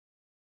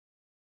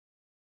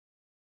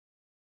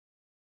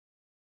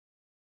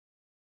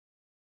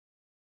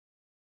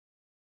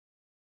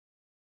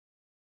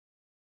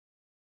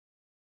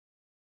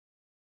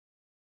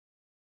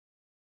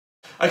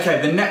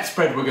Okay, the next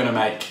bread we're going to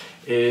make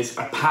is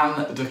a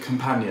pain de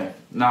campagne.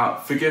 Now,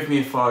 forgive me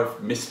if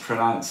I've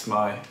mispronounced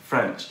my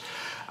French.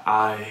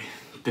 I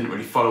didn't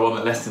really follow on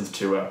the lessons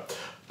too well.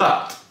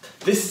 But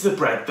this is a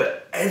bread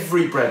that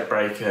every bread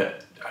baker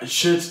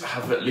should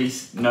have at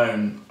least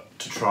known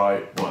to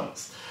try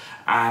once.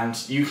 And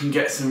you can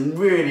get some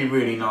really,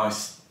 really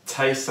nice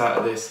taste out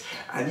of this,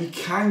 and you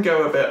can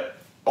go a bit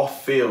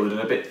off field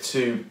and a bit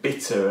too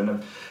bitter and a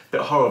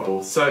bit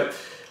horrible. So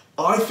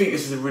I think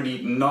this is a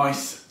really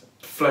nice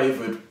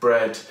flavoured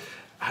bread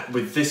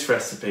with this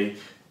recipe.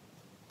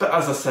 But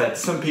as I said,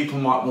 some people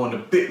might want a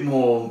bit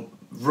more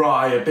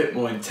rye, a bit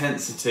more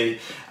intensity,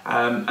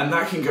 and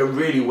that can go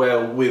really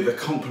well with a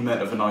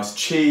complement of a nice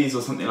cheese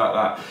or something like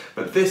that.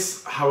 But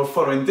this, how we're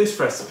following this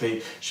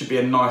recipe, should be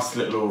a nice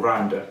little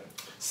all-rounder.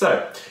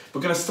 So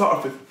we're going to start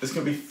off with, there's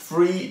going to be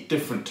 3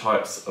 different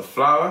types of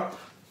flour,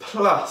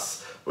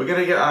 plus we're going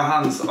to get our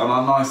hands on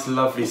our nice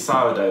lovely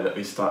sourdough that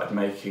we started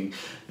making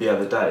the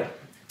other day.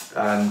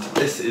 And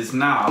this is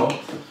now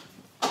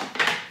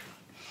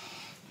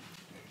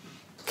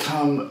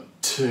come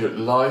to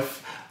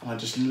life, and I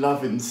just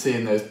love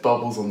seeing those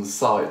bubbles on the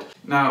side.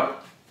 Now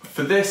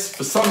for this,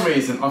 for some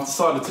reason, I've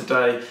decided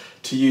today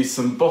to use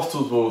some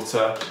bottled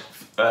water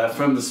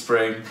from the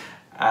spring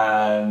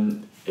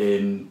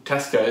in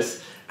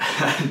Tesco's,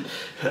 and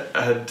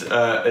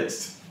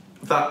it's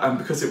that, and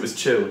because it was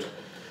chilled.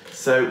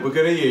 So we're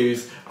going to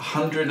use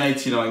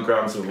 189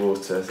 grams of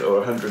water, or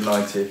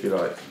 190 if you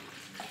like.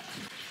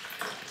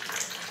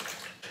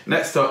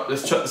 Next up,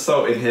 let's chuck the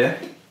salt in here,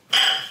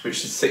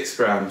 which is 6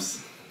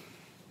 grams.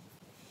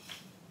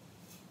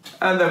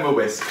 And then we'll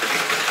whisk.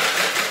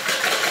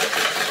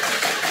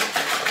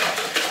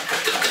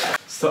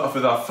 Start off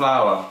with our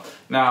flour.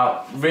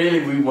 Now, really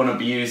we want to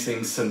be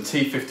using some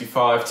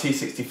T55,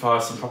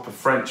 T65, some proper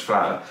French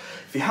flour.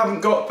 If you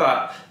haven't got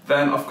that,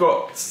 then I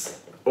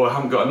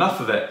haven't got enough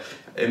of it,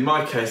 in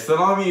my case, then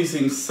I'm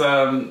using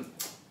some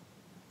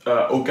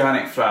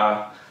organic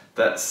flour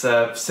that's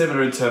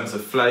similar in terms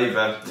of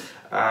flavour,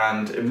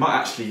 and it might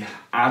actually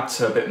add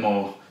to a bit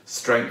more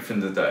strength in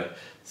the dough.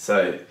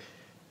 So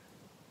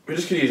we're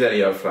just going to use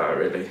any old flour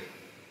really.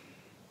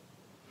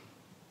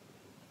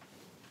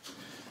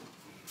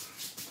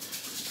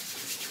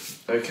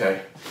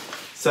 Okay,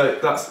 so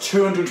that's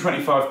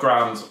 225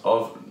 grams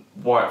of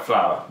white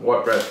flour,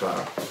 white bread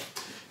flour.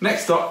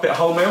 Next up, a bit of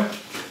wholemeal.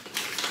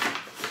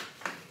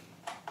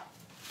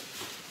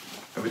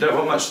 And we don't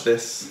want much of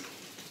this.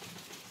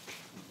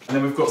 And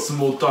then we've got some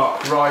more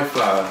dark rye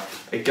flour,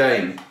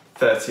 again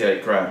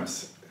 38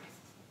 grams.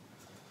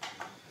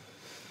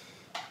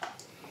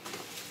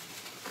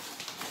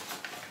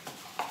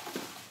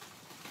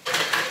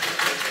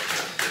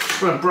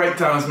 Just want to break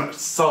down as much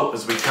salt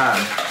as we can,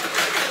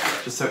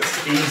 just so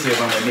it's easier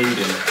when we're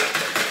kneading.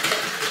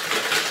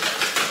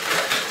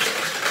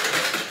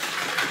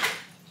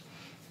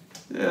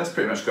 Yeah, that's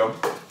pretty much gone.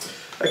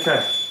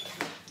 Okay,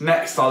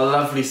 next our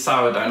lovely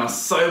sourdough. Now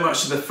so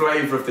much of the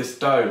flavour of this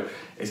dough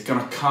is going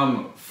to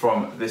come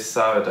from this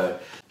sourdough.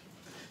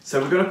 So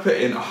we're going to put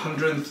in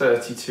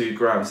 132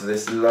 grams of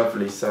this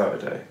lovely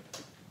sourdough.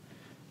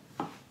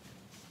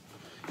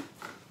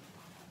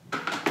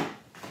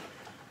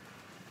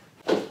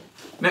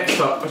 Next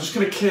up, we're just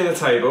going to clear the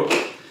table,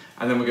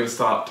 and then we're going to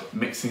start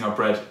mixing our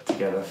bread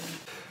together.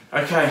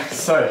 Okay,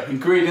 so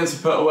ingredients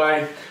are put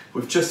away.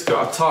 We've just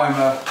got our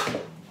timer,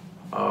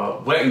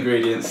 our wet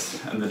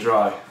ingredients, and the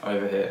dry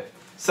over here.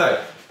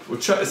 So we'll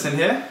chuck this in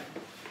here.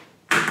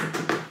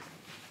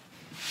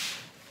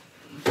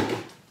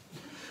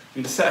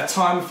 We're going to set a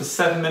timer for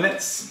 7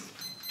 minutes.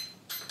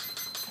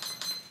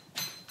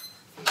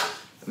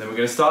 And then we're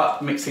going to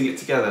start mixing it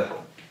together.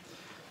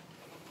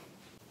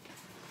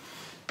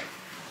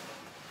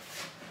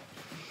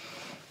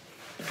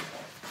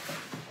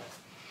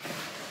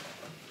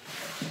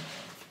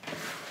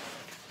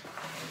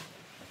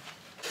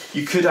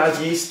 You could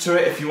add yeast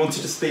to it if you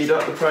wanted to speed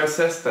up the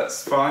process,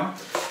 that's fine.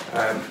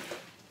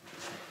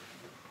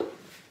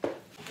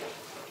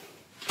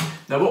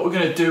 Now what we're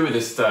going to do with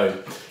this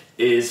dough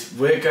is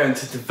we're going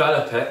to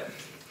develop it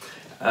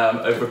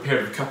over a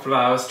period of a couple of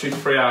hours, 2 to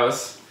 3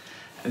 hours,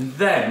 and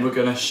then we're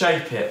going to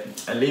shape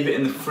it and leave it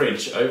in the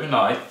fridge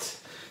overnight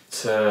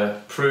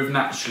to prove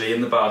naturally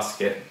in the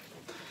basket,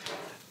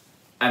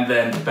 and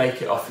then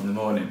bake it off in the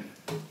morning.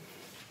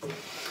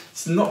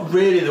 It's not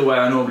really the way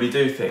I normally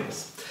do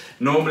things.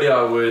 Normally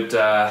I would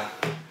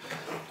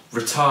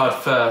retard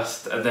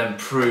first and then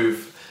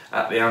prove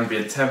at the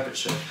ambient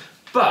temperature,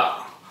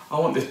 but I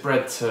want this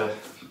bread to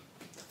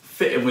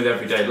fit in with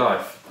everyday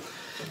life.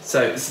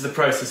 So this is the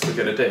process we're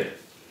going to do.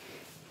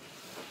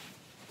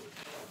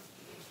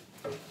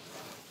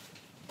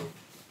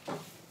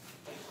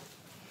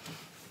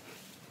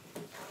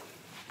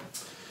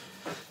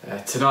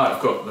 Tonight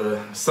I've got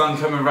the sun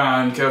coming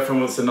around,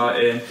 girlfriend wants a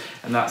night in,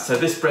 and that. So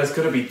this bread's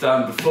got to be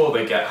done before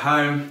they get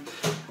home.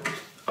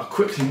 I'll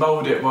quickly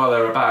mould it while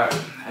they're about,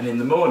 and in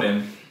the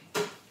morning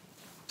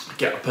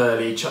get up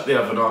early, chuck the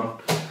oven on,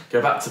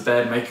 go back to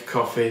bed, make a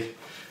coffee.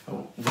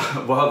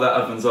 While that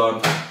oven's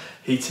on,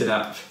 heating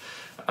up,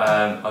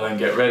 I'll then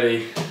get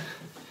ready,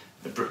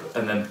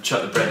 and then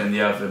chuck the bread in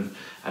the oven.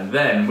 And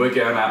then we're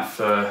going out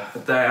for a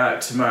day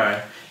out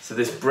tomorrow. So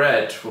this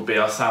bread will be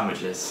our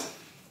sandwiches.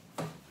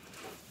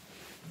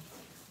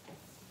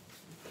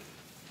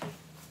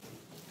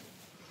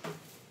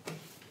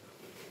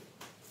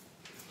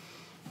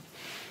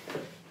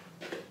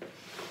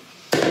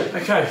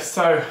 Okay,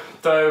 so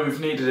dough, we've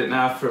kneaded it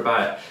now for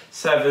about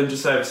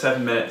just over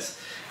 7 minutes.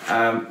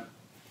 Quite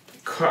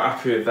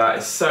happy with that.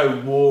 It's so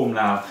warm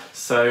now.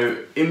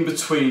 So in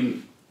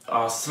between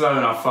our slow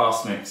and our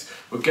fast mix,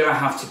 we're gonna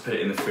have to put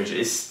it in the fridge.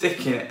 It's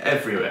sticking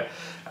everywhere.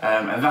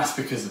 And that's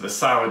because of the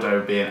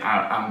sourdough being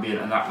out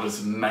ambient, and that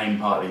was the main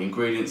part of the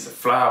ingredients. The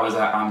flour was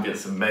out ambient,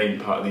 it's the main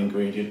part of the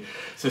ingredient.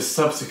 So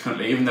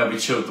subsequently, even though we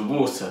chilled the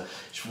water,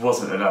 it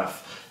wasn't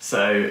enough.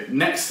 So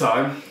next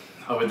time,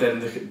 I would then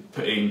look at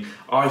putting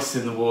ice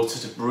in the water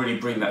to really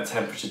bring that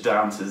temperature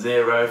down to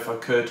 0 if I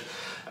could,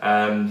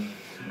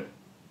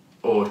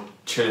 or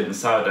chilling the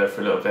sourdough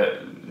for a little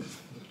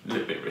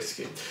bit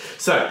risky.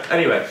 So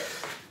anyway,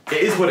 it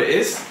is what it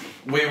is.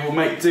 We will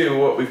make do with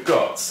what we've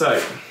got.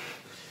 So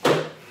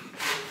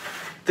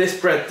this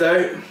bread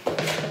dough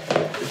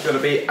is going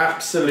to be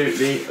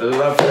absolutely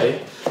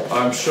lovely.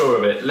 I'm sure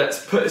of it.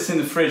 Let's put this in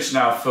the fridge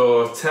now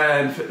for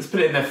let's put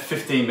it in there for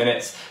 15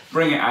 minutes,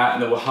 bring it out,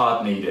 and then we'll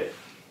hard knead it.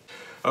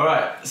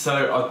 Alright,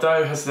 so our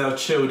dough has now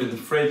chilled in the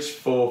fridge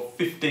for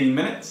 15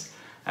 minutes,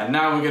 and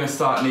now we're going to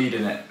start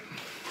kneading it.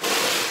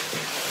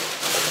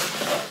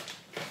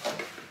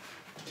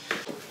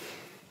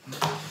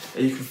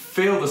 And you can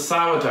feel the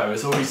sourdough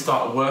has already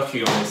started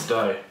working on this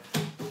dough.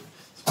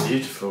 It's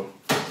beautiful.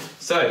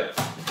 So,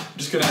 I'm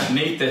just going to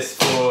knead this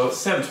for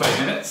 7 to 8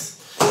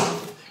 minutes.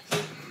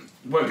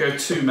 Won't go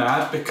too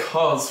mad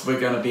because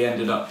we're going to be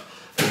ending up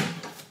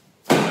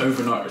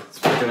overnight.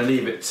 We're going to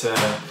leave it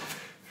to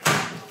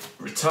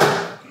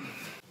retire.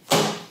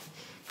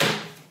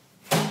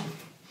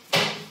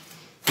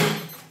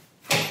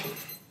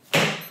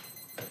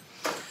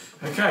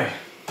 Okay.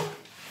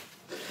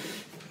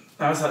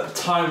 Now as that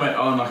time went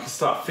on, I could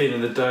start feeling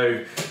the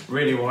dough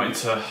really wanting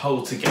to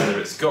hold together.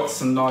 It's got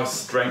some nice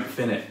strength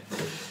in it.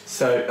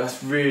 So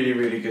that's really,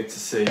 really good to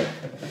see.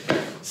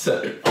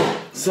 So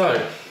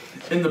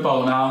in the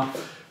bowl now,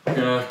 we're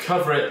gonna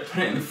cover it,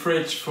 put it in the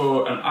fridge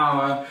for an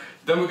hour,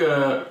 then we're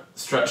gonna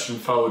stretch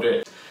and fold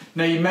it.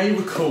 Now you may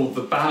recall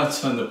the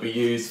banneton that we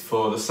use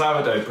for the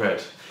sourdough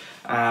bread.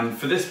 And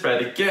for this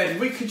bread, again,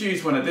 we could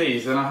use one of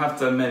these, and I have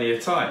done many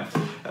a time.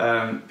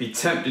 Be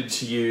tempted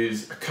to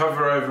use a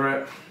cover over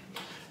it,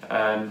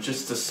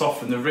 just to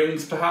soften the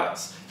rings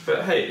perhaps.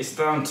 But hey, it's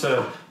down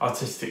to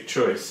artistic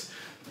choice.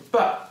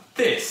 But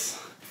this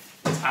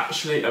is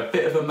actually a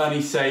bit of a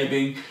money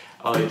saving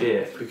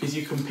idea, because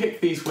you can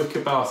pick these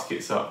wicker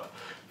baskets up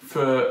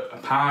for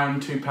 £1,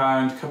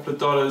 £2, a couple of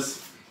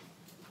dollars.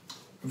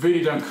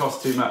 Really don't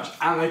cost too much,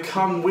 and they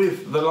come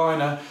with the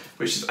liner,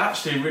 which is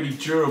actually a really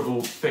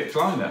durable, thick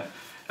liner.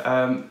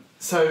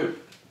 So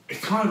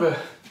it's kind of a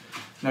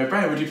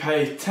no-brainer. Would you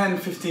pay £10,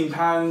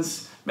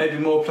 £15, maybe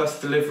more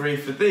plus delivery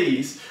for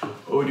these,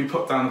 or would you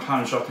pop down the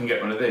pound shop and get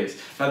one of these?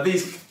 Now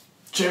these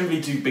generally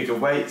do bigger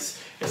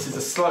weights. This is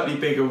a slightly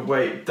bigger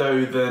weight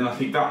dough than I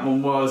think that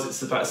one was.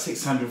 It's about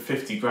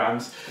 650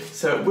 grams,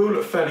 so it will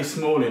look fairly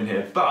small in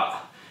here, but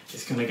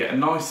it's going to get a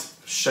nice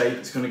shape.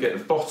 It's going to get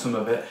the bottom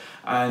of it,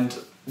 and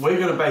we're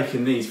going to bake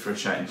in these for a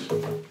change.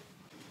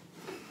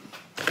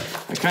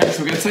 Okay,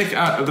 so we're going to take it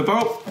out of the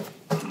bowl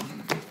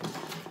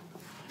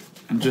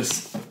and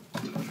just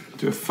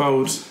do a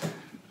fold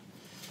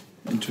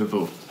into a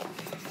ball.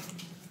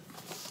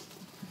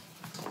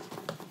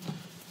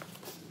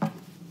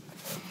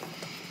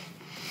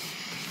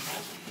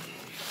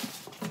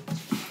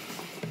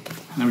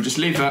 And then we'll just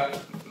leave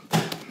that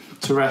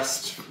to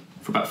rest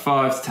for about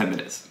 5 to 10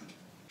 minutes.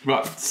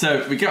 Right,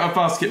 so we get our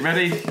basket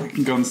ready, we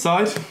can go on the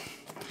side,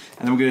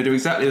 and then we're going to do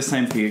exactly the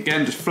same thing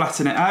again, just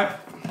flatten it out,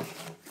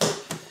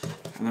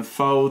 and then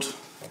fold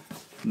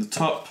from the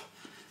top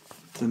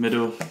to the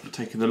middle,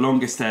 taking the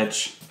longest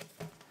edge,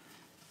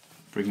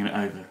 bringing it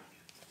over.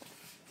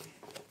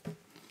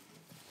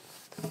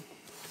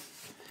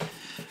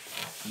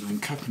 And then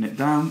cupping it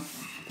down.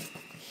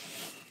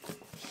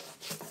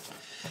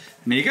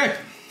 And there you go.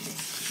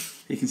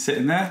 You can sit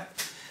in there,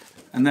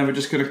 and then we're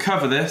just going to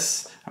cover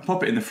this and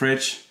pop it in the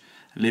fridge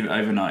and leave it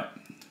overnight.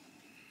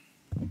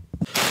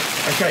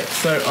 Okay,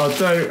 so our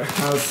dough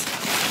has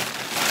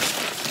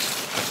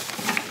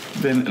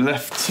been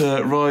left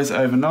to rise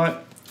overnight.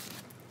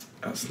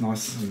 That's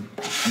nice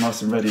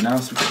and ready now,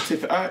 so we can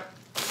tip it out.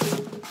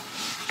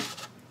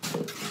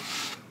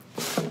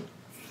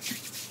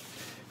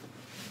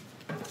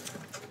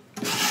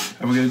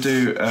 And we're going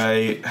to do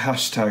a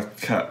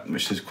hashtag cut,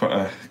 which is quite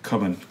a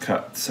common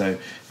cut. So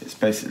it's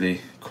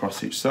basically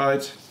across each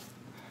side.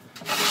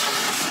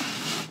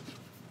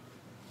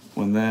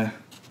 One there,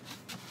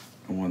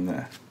 and one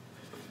there.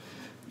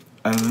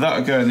 And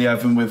that'll go in the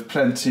oven with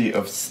plenty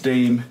of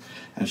steam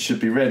and should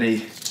be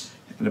ready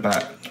in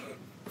about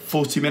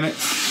 40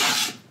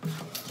 minutes.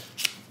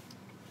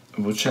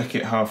 and we'll check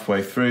it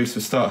halfway through. So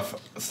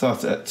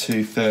start it at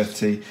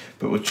 230,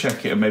 but we'll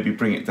check it and maybe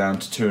bring it down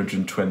to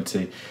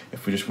 220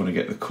 if we just want to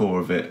get the core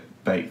of it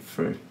baked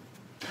through.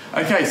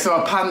 Okay, so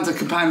our pan de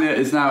Campagne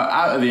is now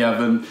out of the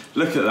oven.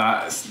 Look at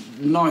that, it's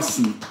nice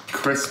and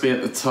crispy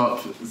at the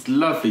top. It's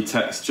lovely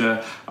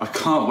texture. I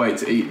can't wait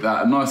to eat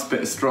that. A nice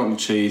bit of strong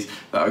cheese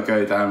that will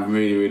go down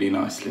really, really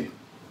nicely.